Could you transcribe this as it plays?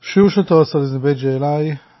שיעור של תורה סטודיס מבית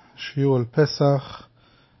ג'אלי, שיעור על פסח,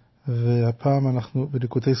 והפעם אנחנו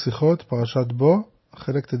בליקוטי שיחות, פרשת בו,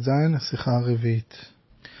 חלק ט"ז, השיחה הרביעית.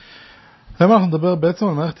 היום אנחנו נדבר בעצם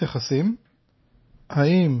על מערכת יחסים.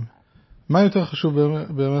 מה יותר חשוב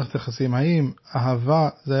במערכת יחסים? האם אהבה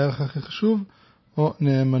זה הערך הכי חשוב, או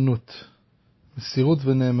נאמנות? מסירות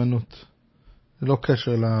ונאמנות. זה לא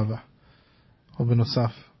קשר לאהבה, או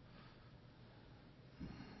בנוסף.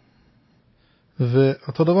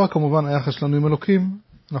 ואותו דבר כמובן היחס שלנו עם אלוקים,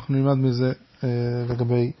 אנחנו נלמד מזה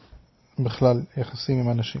לגבי בכלל יחסים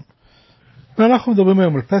עם אנשים. ואנחנו מדברים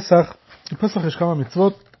היום על פסח. בפסח יש כמה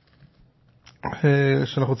מצוות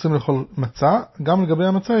שאנחנו רוצים לאכול מצה. גם לגבי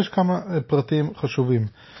המצה יש כמה פרטים חשובים.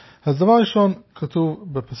 אז דבר ראשון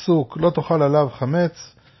כתוב בפסוק, לא תאכל עליו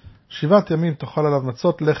חמץ, 7 ימים תאכל עליו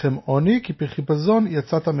מצות לחם עוני, כי בחיפזון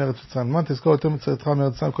יצאת מארץ מצרים. למען תזכור יותר מצאתך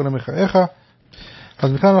מארץ מצרים כל ימי חייך.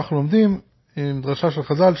 אז מכאן אנחנו לומדים עם דרשה של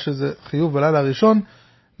חז"ל שזה חיוב בלילה הראשון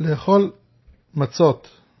לאכול מצות.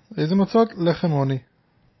 איזה מצות? לחם עוני.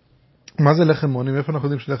 מה זה לחם עוני? מאיפה אנחנו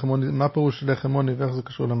יודעים שלחם עוני? מה פירוש לחם עוני ואיך זה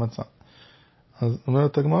קשור למצה? אז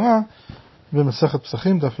אומרת הגמרא במסכת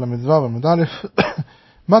פסחים דף למדבר ומד'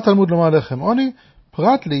 מה תלמוד לומר לחם עוני?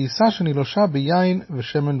 פרט לעיסה שנילושה ביין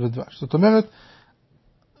ושמן ודבש. זאת אומרת,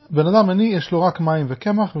 בן אדם עני יש לו רק מים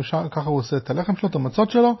וקמח, וככה הוא עושה את הלחם שלו, את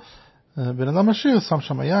המצות שלו. בן אדם עשיר שם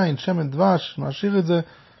שם יין, שמן, דבש, מעשיר את זה,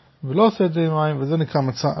 ולא עושה את זה עם מים, וזה נקרא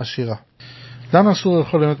מצה עשירה. למה אסור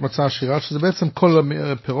לאכול באמת מצה עשירה? שזה בעצם כל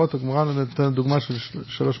הפירות, הגמרא נותנת דוגמה של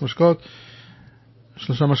 3 משקאות,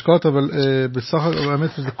 אבל בסך האמת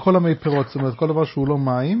זה כל המי פירות, זאת אומרת כל דבר שהוא לא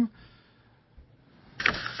מים.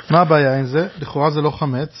 מה הבעיה עם זה? לכאורה זה לא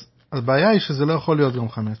חמץ, אז הבעיה היא שזה לא יכול להיות גם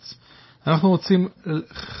חמץ. אנחנו רוצים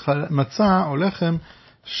מצה או לחם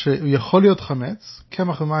שיכול להיות חמץ,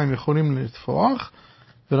 קמח ומים יכולים לתפוח,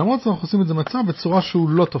 ולמרות זאת אנחנו עושים את זה מצה בצורה שהוא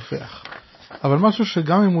לא תופח. אבל משהו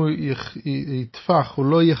שגם אם הוא יתפח, הוא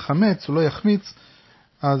לא יהיה חמץ, הוא לא יחמיץ,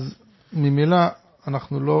 אז ממילא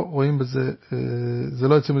אנחנו לא רואים בזה, זה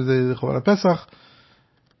לא יוצא מזה לכאורה לפסח,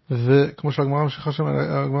 וכמו שהגמרא ממשיכה שם,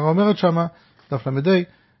 הגמרא אומרת שמה, דף למדי,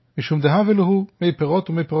 משום דהב אלוהו מי פירות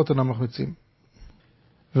ומי פירות אינם מחמיצים.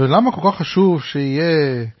 ולמה כל כך חשוב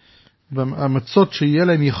שיהיה המצות שיהיה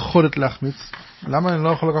להם יכולת להחמיץ? למה אני לא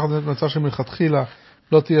יכול לקחת מצה שמלכתחילה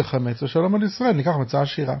לא תהיה חמץ? ושלום על ישראל, ניקח מצה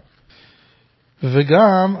עשירה.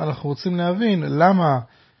 וגם אנחנו רוצים להבין למה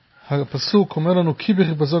הפסוק אומר לנו כי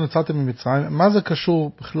בחיפזון יצאתם ממצרים. מה זה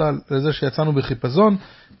קשור בכלל לזה שיצאנו בחיפזון,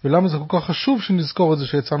 ולמה זה כל כך חשוב שנזכור את זה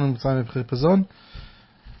שיצאנו ממצרים בחיפזון?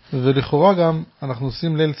 ולכאורה גם אנחנו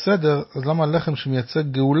עושים ליל סדר, אז למה הלחם שמייצג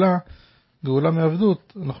גאולה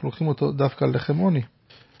מעבדות, אנחנו לוקחים אותו דווקא על לחם עוני?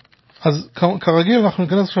 אז כרגיל אנחנו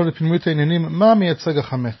ניכנס עכשיו לפנימיות העניינים, מה מייצג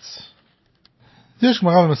החמץ? יש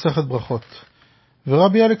גמרא במסכת ברכות,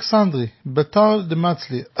 ורבי אלכסנדרי, בתר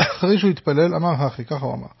דמצלי, אחרי שהוא התפלל, אמר הכי, ככה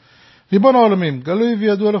הוא אמר, ריבון העולמים, גלוי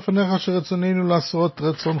וידוע לפניך שרצוננו לעשות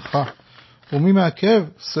רצונך, ומי מעכב?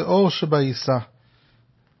 שאור שבעיסה.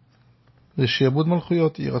 ושיעבוד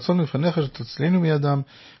מלכויות, יהי רצון לפניך שתצלינו מידם,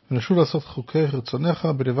 ונשוב לעשות חוקי רצונך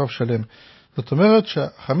בלבב שלם. זאת אומרת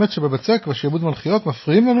שהחמץ שבבצק והשיעבוד מלכויות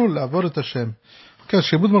מפריעים לנו לעבוד את השם. כן,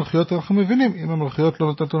 שיעבוד מלכויות אנחנו מבינים, אם המלכויות לא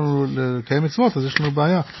נותנת לנו לקיים מצוות, אז יש לנו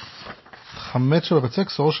בעיה. חמץ שבבצק,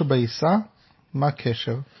 שאור שבעיסה, מה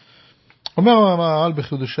הקשר? אומר המהר"ל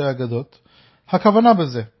בחידושי האגדות, הכוונה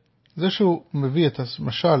בזה, זה שהוא מביא את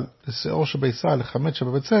המשל לשאור שבעיסה, לחמץ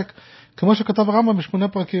שבבצק, כמו שכתב הרמב"ם ב8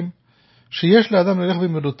 פרקים, שיש לאדם ללך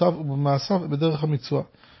במילותיו ובמעשיו בדרך המצווה.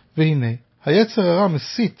 והנה, היצר הרע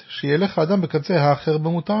מסית שילך האדם בקצה האחר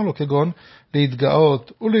במותר לו, כגון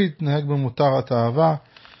להתגאות ולהתנהג במותר התאווה,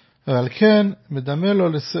 ועל כן מדמה לו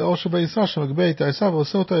לשאור שבעיסה שמגביה את העיסה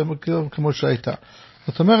ועושה אותה כמו שהייתה.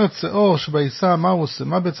 זאת אומרת, שאור שבעיסה, מה הוא עושה?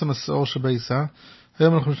 מה בעצם השאור שבעיסה?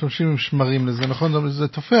 היום אנחנו משתמשים עם שמרים לזה, נכון? זה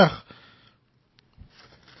תופח.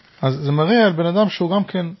 אז זה מראה על בן אדם שהוא גם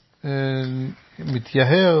כן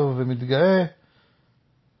מתייהר ומתגאה,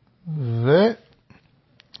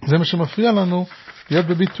 וזה מה שמפריע לנו להיות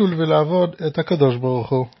בביטול ולעבוד את הקדוש ברוך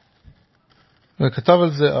הוא. וכתב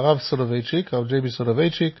על זה הרב סולובייצ'יק, הרב ג'יי בי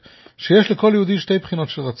סולובייצ'יק, שיש לכל יהודי 2 בחינות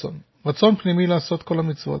של רצון. רצון פנימי לעשות כל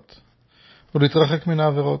המצוות, ולהתרחק מן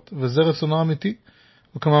העבירות, וזה רצונו האמיתי.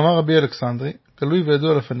 וכמאמר רבי אלכסנדרי, גלוי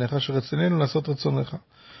וידוע לפניך שרצוננו לעשות רצונך.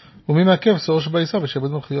 ומי מעכב? שאור שבעיסה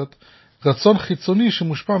ושיעבוד מלכויות. רצון חיצוני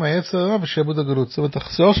שמושפע מהיצר הרע ושיעבוד הגלות. זאת אומרת,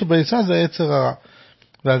 שאור שבעיסה זה היצר הרע.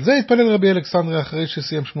 ועל זה התפלל רבי אלכסנדרי אחרי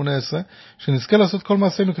שסיים 18, שנזכה לעשות כל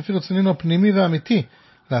מעשינו כפי רצוננו הפנימי והאמיתי,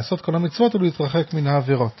 לעשות כל המצוות ולהתרחק מן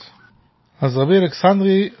העבירות. אז רבי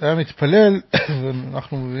אלכסנדרי היה מתפלל,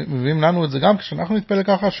 ואנחנו מביאים לנו את זה גם כשאנחנו נתפלל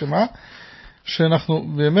ככה, שמה? שאנחנו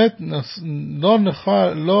באמת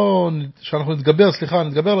שאנחנו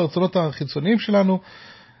נתגבר על הרצונות החיצוניים שלנו,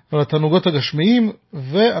 על התענוגות הגשמיים,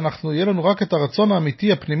 יהיה לנו רק את הרצון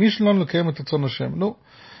האמיתי הפנימי שלנו לקיים את רצון השם. לא.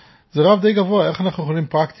 זה רב די גבוה, איך אנחנו יכולים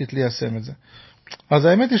פרקטית ליישם את זה? אז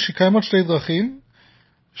האמת היא שקיימות שתי דרכים,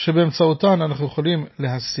 שבאמצעותן אנחנו יכולים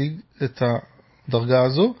להשיג את הדרגה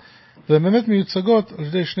הזו, והן באמת מיוצגות על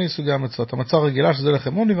ידי שני סוגי המצות. המצה הרגילה שזה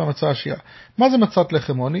לחם עוני והמצה עשירה. מה זה מצת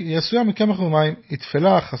לחם עוני? היא עשויה מקמח ומים, היא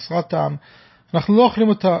תפלה, חסרת טעם. אנחנו לא אוכלים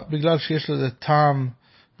אותה בגלל שיש לזה טעם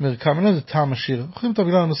מרקם, אין לזה טעם עשיר. אוכלים אותה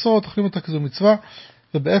בגלל המסורת, אוכלים אותה כזו מצווה,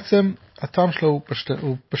 ובעצם הטעם שלה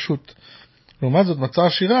הוא פשוט. לעומת זאת, מצה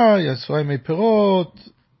עשירה היא עשויה עם מי פירות,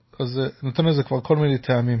 אז נותן לזה כבר כל מיני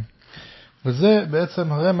טעמים. וזה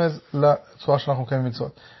בעצם הרמז לצורה שאנחנו מקיימים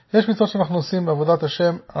מצוות. יש מצוות שאנחנו עושים בעבודת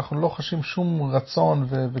השם, אנחנו לא חשים שום רצון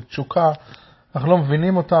ותשוקה, אנחנו לא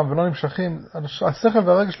מבינים אותם ולא נמשכים, השכל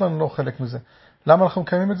והרגש שלנו לא חלק מזה. למה אנחנו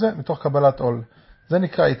מקיימים את זה? מתוך קבלת עול. זה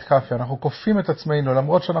נקרא התקפיה, אנחנו כופים את עצמנו,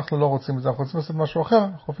 למרות שאנחנו לא רוצים את זה, אנחנו רוצים לעשות משהו אחר,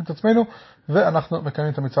 אנחנו כופים את עצמנו, ואנחנו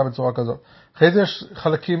מקיימים את המצווה בצורה כזאת. אחרי זה יש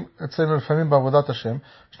חלקים אצלנו לפעמים בעבודת השם,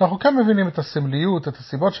 שאנחנו כן מבינים את הסמליות, את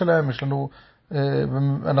הסיבות שלהם, יש לנו,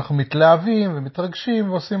 אנחנו מתלהבים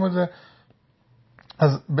ומתרגשים ועושים את זה.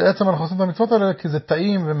 אז בעצם אנחנו עושים את המצוות האלה כי זה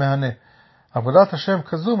טעים ומהנה. עבודת השם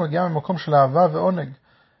כזו מגיעה ממקום של אהבה ועונג.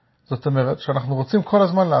 זאת אומרת שאנחנו רוצים כל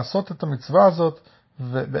הזמן לעשות את המצווה הזאת,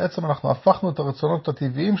 ובעצם אנחנו הפכנו את הרצונות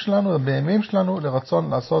הטבעיים שלנו, הבהמיים שלנו, לרצון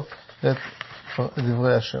לעשות את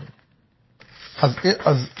דברי השם.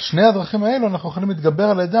 אז שני הדרכים האלו אנחנו יכולים להתגבר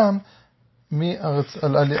על ידם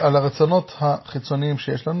על הרצונות החיצוניים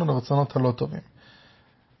שיש לנו, לרצונות הלא טובים.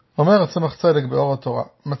 אומר הצמח צדק באור התורה,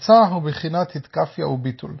 מצה הוא בחינת התקפיה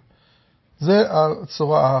וביטול. זה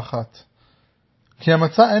הצורה האחת. כי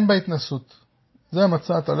המצה אין בה התנסות. זה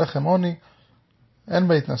המצת הלחם עוני, אין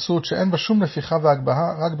בה התנסות, שאין בה שום נפיחה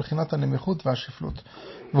והגבהה, רק בחינת הנמיכות והשפלות.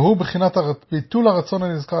 והוא בחינת ביטול הרצון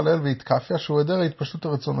הנזכר לאל והתקפיה, שהוא היעדר ההתפשטות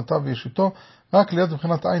הרצונותיו וישותו, רק להיות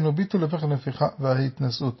בחינת עין וביטול לפך הנפיחה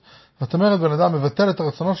וההתנסות. זאת אומרת, בן אדם מבטל את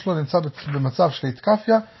הרצונות שלו, נמצא במצב של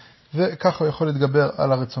התקפיה, וככה הוא יכול להתגבר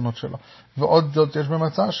על הרצונות שלו. ועוד זאת יש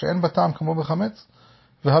במצה שאין בה טעם כמו בחמץ,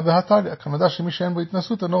 והבהתליה, כמדע שמי שאין בו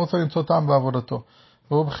התנסות אינו רוצה למצוא טעם בעבודתו.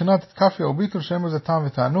 והוא בחינת התקפיה או ביטול שאין בזה טעם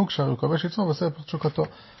ותענוג, שהרי הוא כובש יצרו ועושה פר תשוקתו.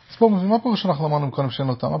 אז פה מה פירוש שאנחנו אמרנו קודם שאין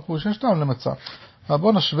לו טעם? מה פירוש שיש טעם למצה? אבל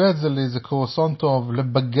בואו נשווה את זה לאיזה קרואסון טוב,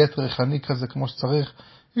 לבגט ריחני כזה כמו שצריך,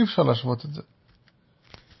 אי אפשר להשוות את זה.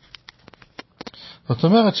 זאת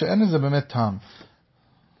אומרת שאין לזה באמת טעם.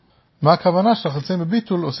 מה הכוונה? שאנחנו יוצאים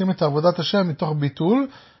בביטול, עושים את עבודת השם מתוך ביטול,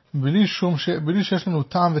 בלי שיש לנו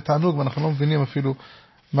טעם ותענוג, ואנחנו לא מבינים אפילו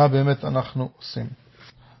מה באמת אנחנו עושים.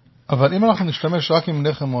 אבל אם אנחנו נשתמש רק עם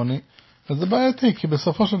לחם עוני, אז זה בעייתי, כי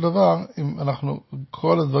בסופו של דבר, אם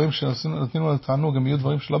כל הדברים שנותנים לנו תענוג, הם יהיו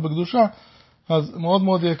דברים שלא בקדושה, אז מאוד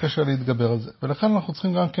מאוד יהיה קשה להתגבר על זה. ולכן אנחנו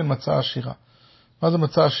צריכים גם כן מצה עשירה. מה זה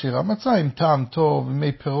מצה עשירה? מצה עם טעם טוב, עם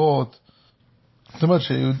מי פירות. זאת אומרת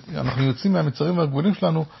שאנחנו יוצאים מהמצרים והגבולים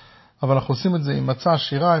שלנו, אבל אנחנו עושים את זה עם מצה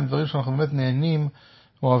עשירה, עם דברים שאנחנו באמת נהנים,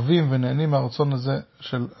 אוהבים ונהנים מהרצון הזה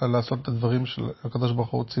של לעשות את הדברים של הקדוש ברוך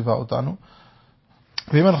הוא ציווה אותנו.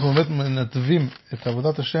 ואם אנחנו באמת מנתבים את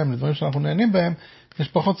עבודת השם לדברים שאנחנו נהנים בהם, יש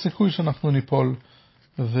פחות סיכוי שאנחנו ניפול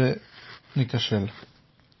וניקשל.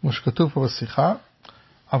 כמו שכתוב פה בשיחה,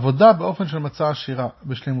 עבודה באופן של מצה עשירה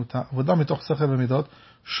בשלמותה, עבודה מתוך שכל ומידות,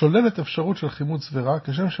 שוללת אפשרות של חימוץ ורע,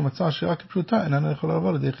 כשם שמצה עשירה כפשוטה איננה יכולה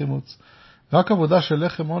לבוא לידי חימוץ. רק עבודה של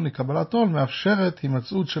לחם עוני, קבלת עול, מאפשרת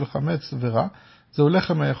הימצאות של חמץ ורע, זהו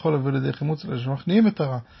לחם היכול לבוא לידי חימוץ, שמכניעים את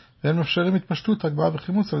הרע, והם מאפשרים התפשטות, הגבהה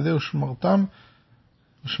וחימוץ על ידי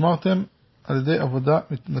ושמרתם על ידי עבודה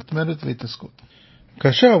מתמדת והתעסקות.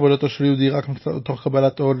 כאשר עבודתו של יהודי רק מתוך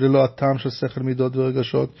קבלת עול ללא הטעם של שכל מידות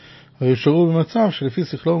ורגשות, הרי ישארו במצב שלפי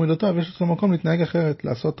שכלו ומידותיו יש אצלו מקום להתנהג אחרת,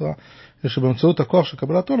 לעשות רע, ושבאמצעות הכוח של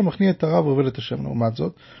קבלת עול הוא מכניע את הרע ועובד את השם. לעומת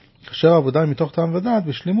זאת, כאשר העבודה היא מתוך טעם ודעת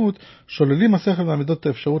ושלימות, שוללים השכל והמידות את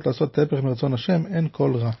האפשרות לעשות את ההפך מרצון השם, אין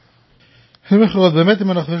כל רע. באמת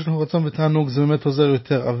אם אנחנו יש לנו רצון ותענוג זה באמת עוזר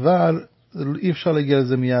יותר, אבל אי אפשר להגיע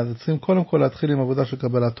לזה מיד, צריכים קודם כל להתחיל עם עבודה של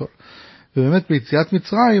קבלת עול. ובאמת ביציאת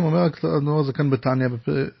מצרים, אומר זה כאן בתניא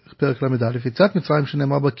בפרק למד', יציאת מצרים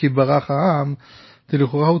שנאמר בה כי ברח העם,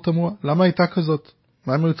 לכאורה הוא תמוה, למה הייתה כזאת?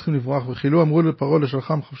 מה הם היו צריכים לברוח? וכאילו אמרו לפרעה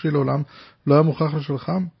לשלחם חופשי לעולם, לא היה מוכרח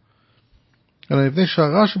לשלחם? אלא לפני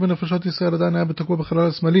שהרע שבנפשות ישראל עדיין היה בתקוע בחלל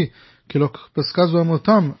השמאלי, כי לא פסקה זו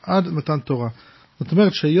אמרתם עד מתן תורה. זאת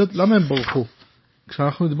אומרת, למה הם ברחו?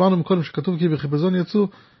 כשאנחנו דיברנו מקודם שכתוב כי בחיפזון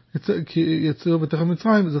יצאו בתוך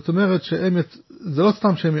מצרים, זאת אומרת זה לא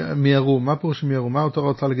סתם שהם מיירו, מה פירוש שהם מיירו? מה התורה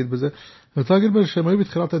רוצה להגיד בזה? רוצה להגיד בזה שהם היו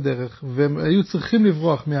בתחילת הדרך, והם היו צריכים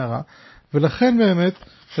לברוח מהרע, ולכן באמת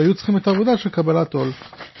היו צריכים את העבודה של קבלת עול.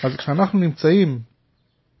 אז כשאנחנו נמצאים,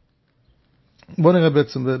 בוא נראה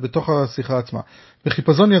בעצם בתוך השיחה עצמה,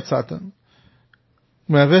 בחיפזון יצאת,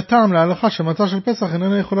 מהווה טעם להלכה שמצה של פסח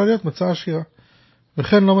איננה יכולה להיות מצה עשירה.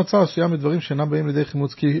 וכן לא מצה עשירה מדברים שאינם באים לידי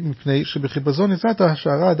חימוץ, כי מפני שבחיפזון יצאת,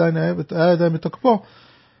 שהרע עדיין היה עדיין בתוקפו,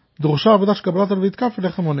 דרושה עבודה של קבלת עול ויתקף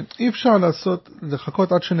לחם עוני. אי אפשר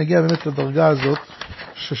לחכות עד שנגיע באמת לדרגה הזאת,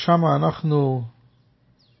 ששם אנחנו,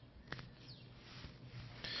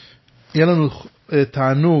 יהיה לנו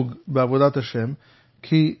תענוג בעבודת השם,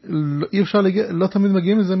 כי אי אפשר לא תמיד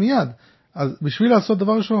מגיעים לזה מיד. אז בשביל לעשות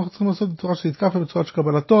דבר ראשון, אנחנו צריכים לעשות בצורה של התקפה, בצורה של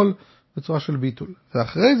קבלת עול, בצורה של ביטול.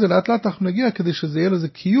 ואחרי זה, לאט לאט אנחנו נגיע, כדי שזה יהיה לזה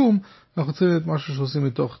קיום, אנחנו צריכים את משהו שעושים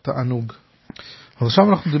מתוך תענוג. אז עכשיו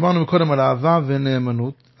אנחנו דיברנו מקודם על אהבה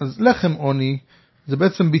ונאמנות. אז לחם עוני, זה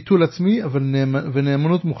בעצם ביטול עצמי, אבל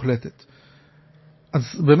ונאמנות מוחלטת.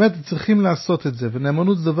 אז באמת צריכים לעשות את זה,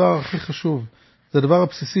 ונאמנות זה דבר הכי חשוב. זה הדבר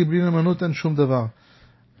הבסיסי, בלי נאמנות אין שום דבר.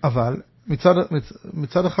 אבל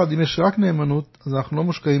מצד אחד, אם יש רק נאמנות, אז אנחנו לא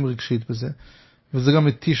מושקעים רגשית בזה, וזה גם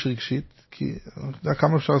מתיש רגשית, כי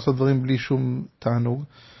כמה אפשר לעשות דברים בלי שום תענוג,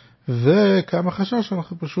 וקיים החשש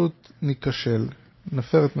שאנחנו פשוט ניכשל,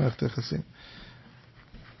 נפר את מערכת היחסים.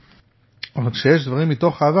 אבל כשיש דברים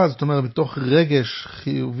מתוך אהבה, זאת אומרת, מתוך רגש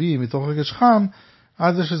חיובי, מתוך רגש חם,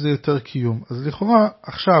 אז יש איזה יותר קיום. אז לכאורה,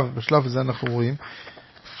 עכשיו, בשלב הזה אנחנו רואים,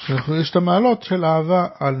 יש את המעלות של אהבה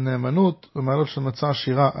על נאמנות, המעלות של מצה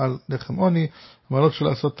עשירה על לחם עוני, המעלות של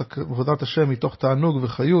לעשות עבודת השם מתוך תענוג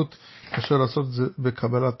וחיות, כאשר לעשות את זה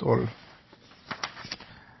בקבלת עול.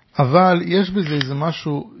 אבל יש בזה איזה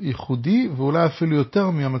משהו ייחודי, ואולי אפילו יותר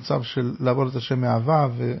מהמצב של לעבוד את השם מאהבה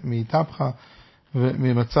ומהתהפכה,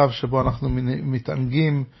 וממצב שבו אנחנו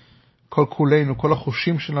מתענגים כל כולנו, כל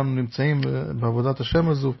החושים שלנו נמצאים בעבודת השם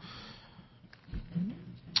הזו.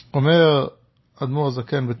 אומר אדמו"ר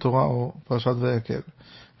הזקן בתורה או פרשת ויקל,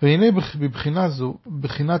 והנה בבחינה זו,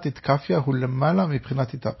 בחינת התקפיה הוא למעלה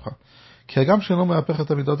מבחינת התהפכה. כי הגם שאינו מהפך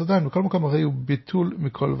את המידות עדיין, בכל מקום הרי הוא ביטול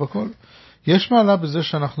מכל וכל. יש מעלה בזה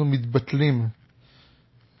שאנחנו מתבטלים.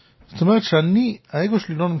 זאת אומרת האגו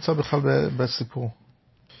שלי לא נמצא בכלל בסיפור.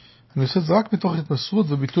 אני עושה את זה רק מתוך התמסרות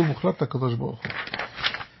וביטול מוחלט לקדוש ברוך הוא.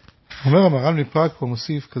 אומר המהר"ל מפראג פה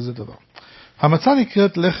מוסיף כזה דבר. המצה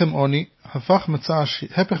נקראת לחם עוני, הפך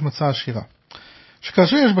מצה עשירה.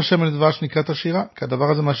 שכאשר יש בשמן דבש נקראת עשירה, כי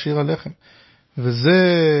הדבר הזה מעשיר הלחם. וזה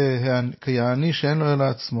כיעני שאין לו אלא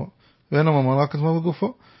עצמו, ואין לו ממון רק עצמו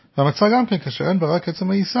בגופו. והמצה גם כן, כאשר אין בה רק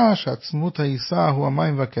עצם העיסה, שעצמות העיסה הוא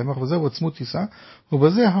המים והקמח, וזהו עצמות עיסה,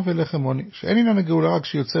 ובזה הווה לחם עוני, שאין עניין הגאולה רק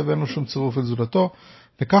שיוצא ואין לו שום צירוף אל זולתו,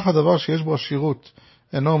 וכך הדבר שיש בו עשירות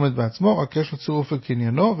אינו עומד בעצמו, רק יש לו צירוף אל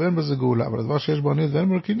קניינו, ואין בזה גאולה. אבל הדבר שיש בו עניות ואין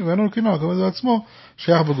לו קניינו, רק עומד בעצמו,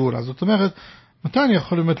 שייך בגאולה. זאת אומרת, מתי אני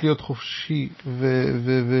יכול באמת להיות חופשי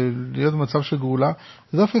ולהיות במצב של גאולה?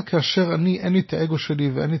 זה דווקא כאשר אין לי את האגו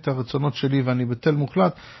שלי ואין לי את הרצונות שלי ואני בטל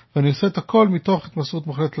מוחלט, ואני עושה את הכל מתוך התמסרות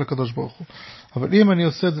מוחלטת לקדוש ברוך הוא. אבל אם אני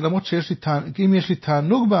עושה את זה, למרות אם יש לי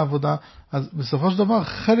תענוג בעבודה, אז בסופו של דבר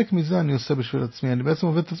חלק מזה אני עושה בשביל עצמי. אני בעצם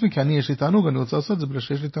עובד את עצמי, כי יש לי תענוג, אני רוצה לעשות את זה בגלל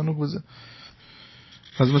שיש לי תענוג בזה.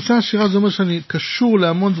 אז מצה עשירה זה אומר שאני קשור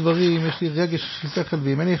להמון דברים, יש לי רגש של שכל,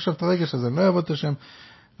 ואם אין לי עכשיו את הרגש הזה, אני לא אעבוד את השם.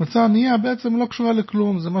 מצה ענייה בעצם לא קשורה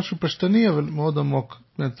לכלום, זה משהו פשטני אבל מאוד עמוק.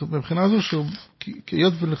 מבחינה זו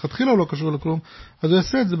שהיות ולכתחילה הוא לא קשור לכלום, אז הוא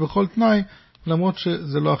יעשה את זה בכל תנאי, למרות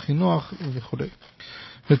שזה לא הכי נוח וכו'.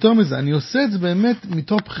 יותר מזה, אני עושה את זה באמת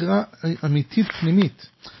מתוך בחירה אמיתית פנימית.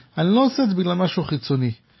 אני לא עושה את זה בגלל משהו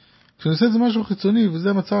חיצוני. כשאני עושה את זה משהו חיצוני,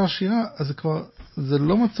 וזה מצה עשירה, אז זה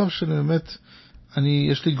לא מצב שבאמת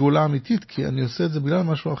יש לי גאולה אמיתית, כי אני עושה את זה בגלל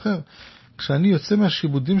משהו אחר. כשאני יוצא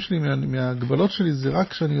מהשיבודים שלי, מהגבלות שלי, זה רק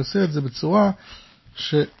כשאני עושה את זה בצורה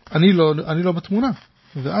שאני לא בתמונה,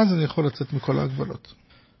 ואז אני יכול לצאת מכל ההגבלות.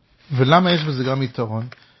 ולמה יש בזה גם יתרון?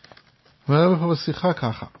 אומר פה בשיחה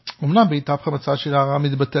ככה, אמנם בהתהפכה מצה עשירה הרע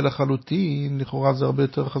מתבטא לחלוטין, לכאורה זה הרבה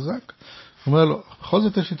יותר חזק. הוא אומר לו, בכל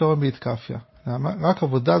זאת יש יתרון בהתקפיה. רק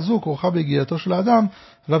עבודה זו כרוכה בהגיעתו של האדם,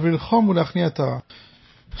 עליו ללחום ולהכניע את הרע.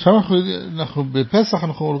 עכשיו אנחנו בפסח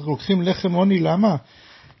אנחנו לוקחים לחם עוני, למה?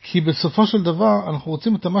 כי בסופו של דבר אנחנו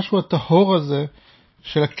רוצים את המשהו הטהור הזה,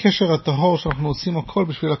 של הקשר הטהור שאנחנו עושים הכל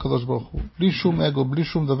בשביל הקדוש ברוך הוא. בלי שום אגו, בלי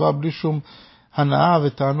שום דבר, בלי שום הנאה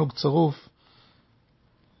ותענוג צרוף.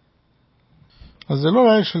 אז זה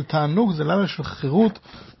לא לילה של תענוג, זה לילה של חירות,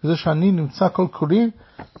 וזה שאני נמצא כל כולי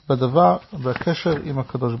בדבר, בקשר עם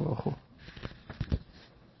הקדוש ברוך הוא.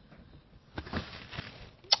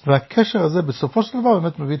 והקשר הזה בסופו של דבר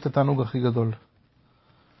באמת מביא את התענוג הכי גדול.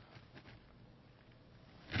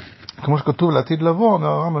 כמו שכתוב לעתיד לבוא, אומר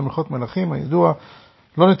הרמב"ם במלכות מלכים הידוע,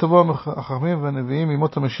 לא נתבוא החכמים והנביאים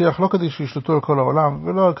מימות המשיח, לא כדי שישלטו על כל העולם,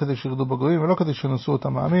 ולא כדי שירדו בגויים, ולא כדי שנשאו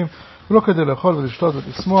אותם העמים, ולא כדי לאכול ולשתות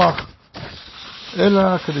ולשמוח,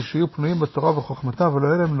 אלא כדי שיהיו פנויים בתורה וחוכמתה, ולא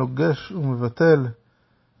יהיה להם נוגש ומבטל,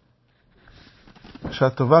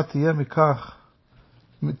 שהטובה תהיה מכך,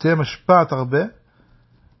 תהיה משפעת הרבה,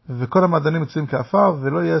 וכל המעדנים יוצאים כאפר,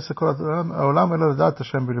 ולא יעשה כל העולם אלא לדעת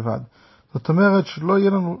השם בלבד. זאת אומרת שלא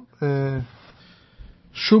יהיה לנו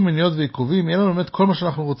שום מניעות ועיכובים, יהיה לנו באמת כל מה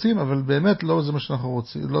שאנחנו רוצים, אבל באמת לא זה מה שאנחנו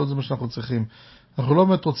רוצים, לא זה מה שאנחנו צריכים. אנחנו לא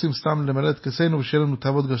באמת רוצים סתם למלא את כיסנו ושיהיה לנו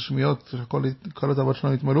תאוות גשמיות, שכל התאוות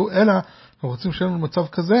שלנו יתמלאו, אלא אנחנו רוצים שיהיה לנו מצב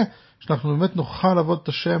כזה, שאנחנו באמת נוכל לעבוד את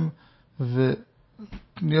השם,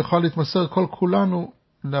 ונוכל להתמסר כל כולנו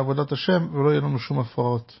לעבודת השם, ולא יהיה לנו שום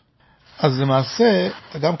הפרעות. אז למעשה,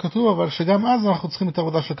 גם כתוב אבל שגם אז אנחנו צריכים את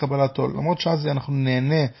העבודה של קבלת עול, למרות שאז אנחנו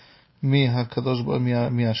נהנה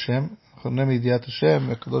מהשם, אנחנו נהנה מידיעת השם,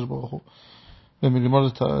 מהקדוש ברוך הוא,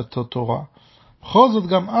 ומללמוד את התורה. בכל זאת,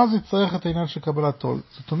 גם אז יצטרך את העניין של קבלת עול.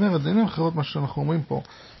 זאת אומרת, זה אחרות מה שאנחנו אומרים פה,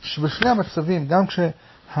 שבשני המצבים, גם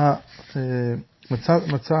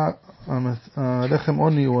הלחם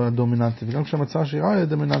עוני הוא הדומיננטי, וגם כשהמצה השירה היא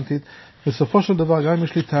הדומיננטית, בסופו של דבר, גם אם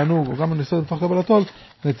יש לי תענוג, או גם אני עושה את תוך קבלת עול,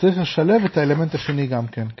 אני צריך לשלב את האלמנט השני גם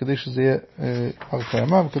כן, כדי שזה יהיה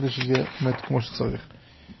הר-קיימא, וכדי שזה יהיה באמת כמו שצריך.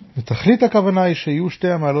 ותכלית הכוונה היא שיהיו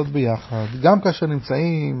שתי המעלות ביחד, גם כאשר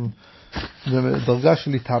נמצאים בדרגה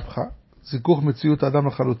של התהפכה, זיכוך מציאות האדם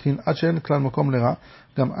לחלוטין, עד שאין כלל מקום לרע,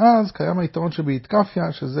 גם אז קיים היתרון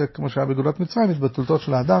שבהתקפיה, שזה כמו שהיה בגאולת מצרים, התבטלותו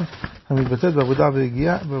של האדם המתבטאת בעבודה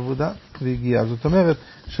והגיעה. זאת אומרת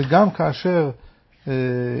שגם כאשר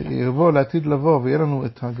יבוא לעתיד לבוא ויהיה לנו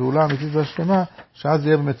את הגאולה האמיתית והשלמה, שאז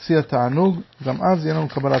יהיה באמת שיא התענוג, גם אז יהיה לנו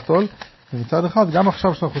קבלת עול, ומצד אחד, גם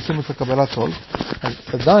עכשיו שאנחנו עושים את הקבלת עול, אז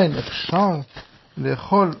עדיין אפשר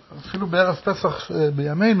לאכול, אפילו בערב פסח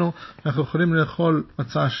בימינו, אנחנו יכולים לאכול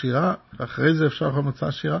מצה עשירה, ואחרי זה אפשר לאכול מצה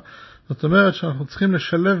עשירה. זאת אומרת שאנחנו צריכים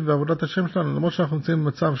לשלב בעבודת השם שלנו, למרות שאנחנו נמצאים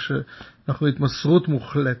במצב שאנחנו התמסרות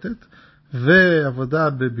מוחלטת, ועבודה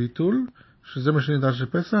בביטול, שזה מה שנדרש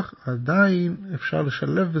לפסח, עדיין אפשר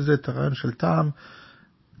לשלב בזה את הרעיון של טעם,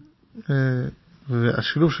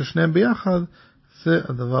 והשילוב של שניהם ביחד, זה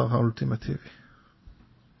הדבר האולטימטיבי.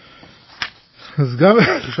 אז גם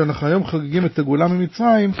כשאנחנו היום חוגגים את הגאולה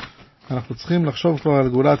ממצרים, אנחנו צריכים לחשוב כבר על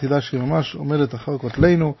גאולה עתידה שהיא ממש עומדת אחר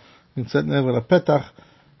כותלנו, נמצאת מעבר לפתח,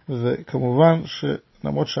 וכמובן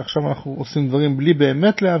שלמרות שעכשיו אנחנו עושים דברים בלי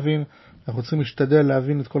באמת להבין, אנחנו צריכים להשתדל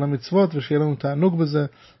להבין את כל המצוות, ושיהיה לנו תענוג בזה,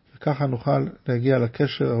 וככה נוכל להגיע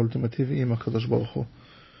לקשר האולטימטיבי עם הקדוש ברוך הוא.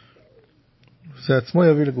 זה עצמו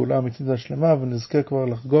יביא לגאולה אמיתית והשלמה, ונזכה כבר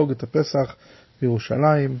לחגוג את הפסח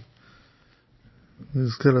בירושלים,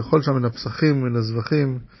 נזכה לאכול שם מן הפסחים ומן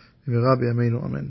הזבחים, במהרה בימינו אמן.